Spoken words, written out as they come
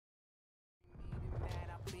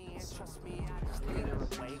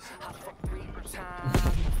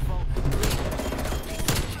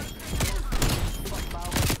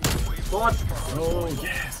What? Oh,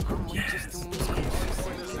 yes. Yes.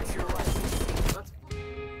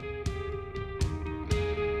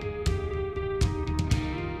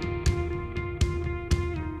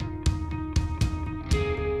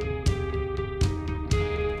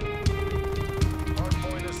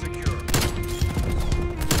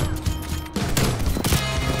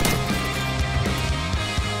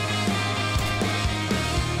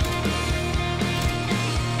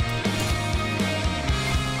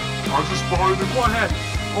 I was just behind the forehead.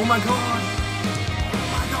 Oh my god.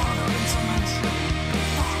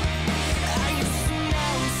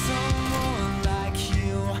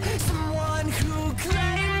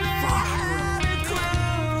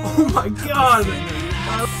 Oh my god.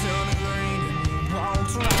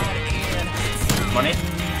 Money.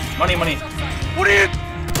 Money, money. What are you?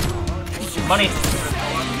 Money.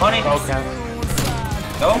 Money. Go, Cam.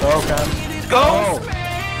 Go. Go, Cam. Go.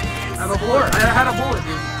 I had a bullet. I had a bullet,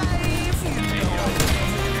 dude.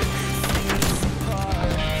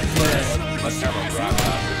 Let's have a rock.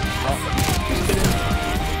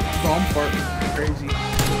 Bomb fart. Crazy.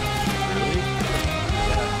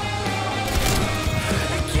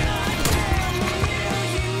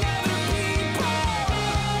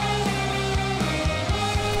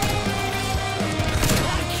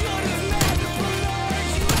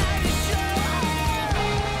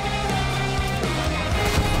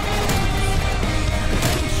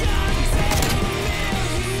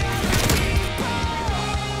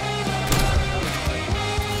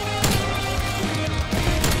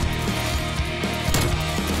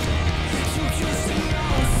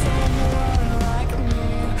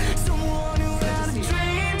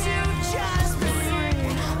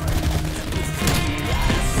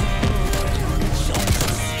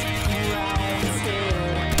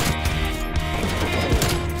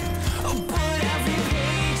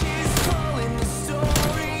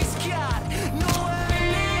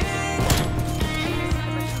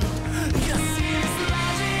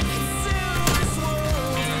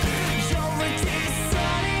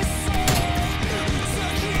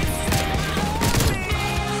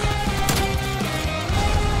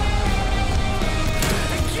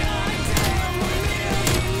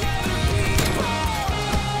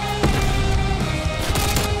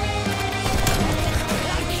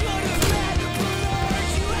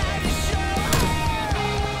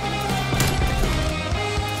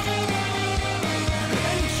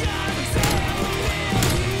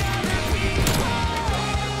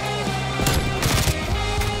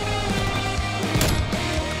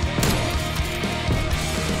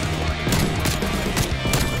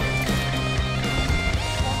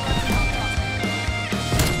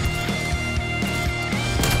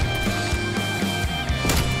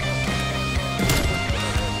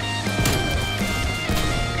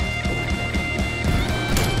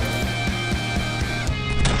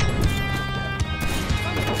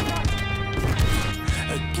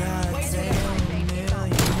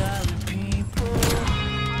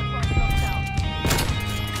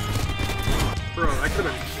 Bro, I could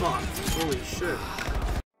have fucked. Holy shit.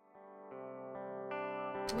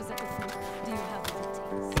 Was that the food? Do you have the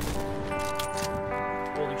details?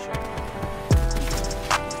 Holy shit.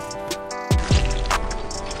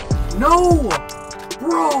 No!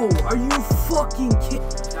 Bro, are you fucking kidding?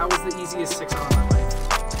 That was the easiest 6 hours of my life.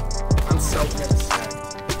 I'm so pissed.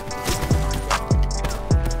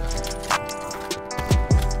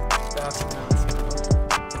 That's nuts.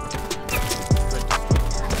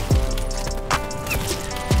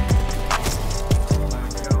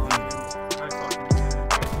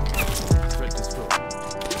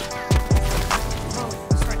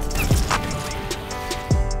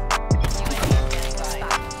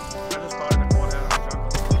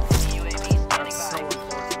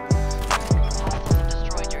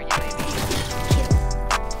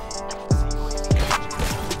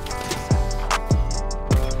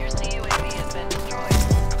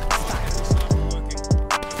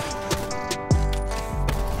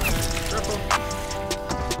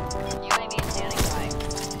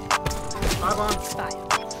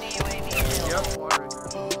 Yep, water right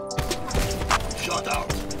there. Shut out.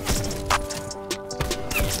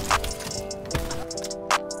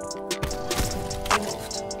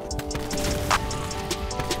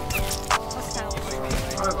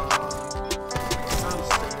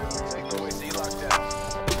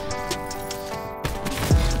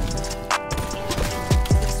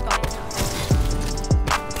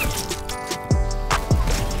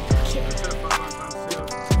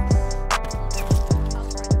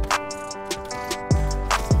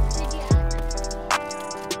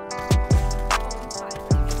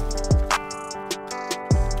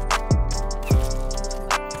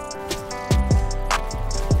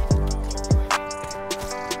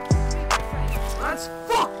 Let's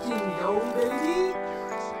fucking go, baby!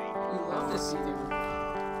 We love to see you.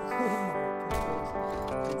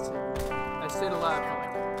 I stayed alive for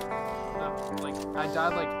I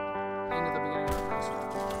died like into the beginning of the first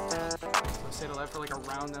round. So I stayed alive for like a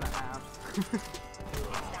round and a half.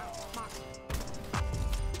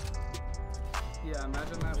 Yeah,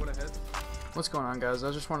 imagine that would have hit. What's going on, guys?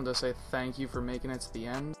 I just wanted to say thank you for making it to the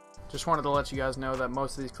end. Just wanted to let you guys know that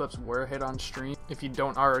most of these clips were hit on stream. If you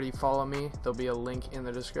don't already follow me, there'll be a link in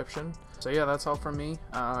the description. So yeah, that's all from me.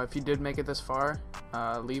 If you did make it this far,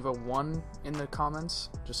 leave a 1 in the comments,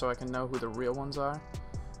 just so I can know who the real ones are.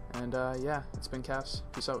 And yeah, it's been Cass.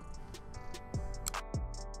 Peace out.